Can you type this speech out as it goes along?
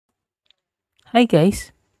Hi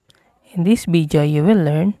guys, in this video you will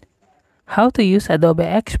learn how to use Adobe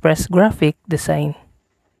Express graphic design.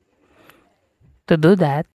 To do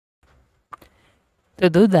that, to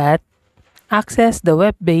do that, access the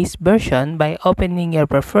web-based version by opening your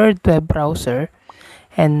preferred web browser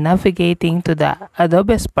and navigating to the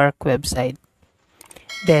Adobe Spark website.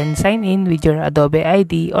 Then sign in with your Adobe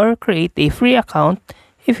ID or create a free account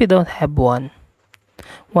if you don't have one.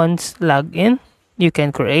 Once logged in, you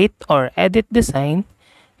can create or edit design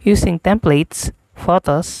using templates,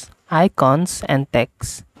 photos, icons, and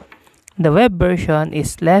text. The web version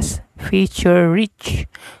is less feature-rich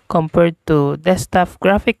compared to desktop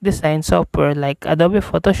graphic design software like Adobe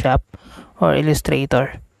Photoshop or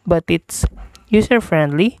Illustrator, but it's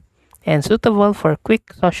user-friendly and suitable for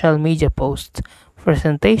quick social media posts,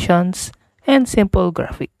 presentations, and simple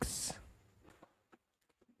graphics.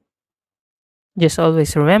 Just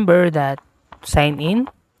always remember that sign in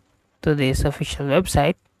to this official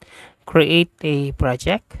website, create a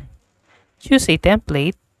project, choose a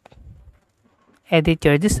template, edit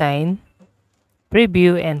your design,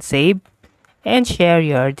 preview and save, and share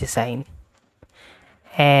your design.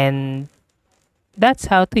 And that's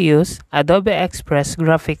how to use Adobe Express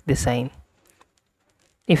graphic design.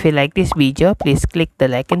 If you like this video, please click the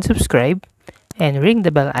like and subscribe and ring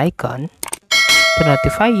the bell icon to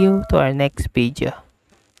notify you to our next video.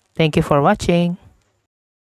 Thank you for watching.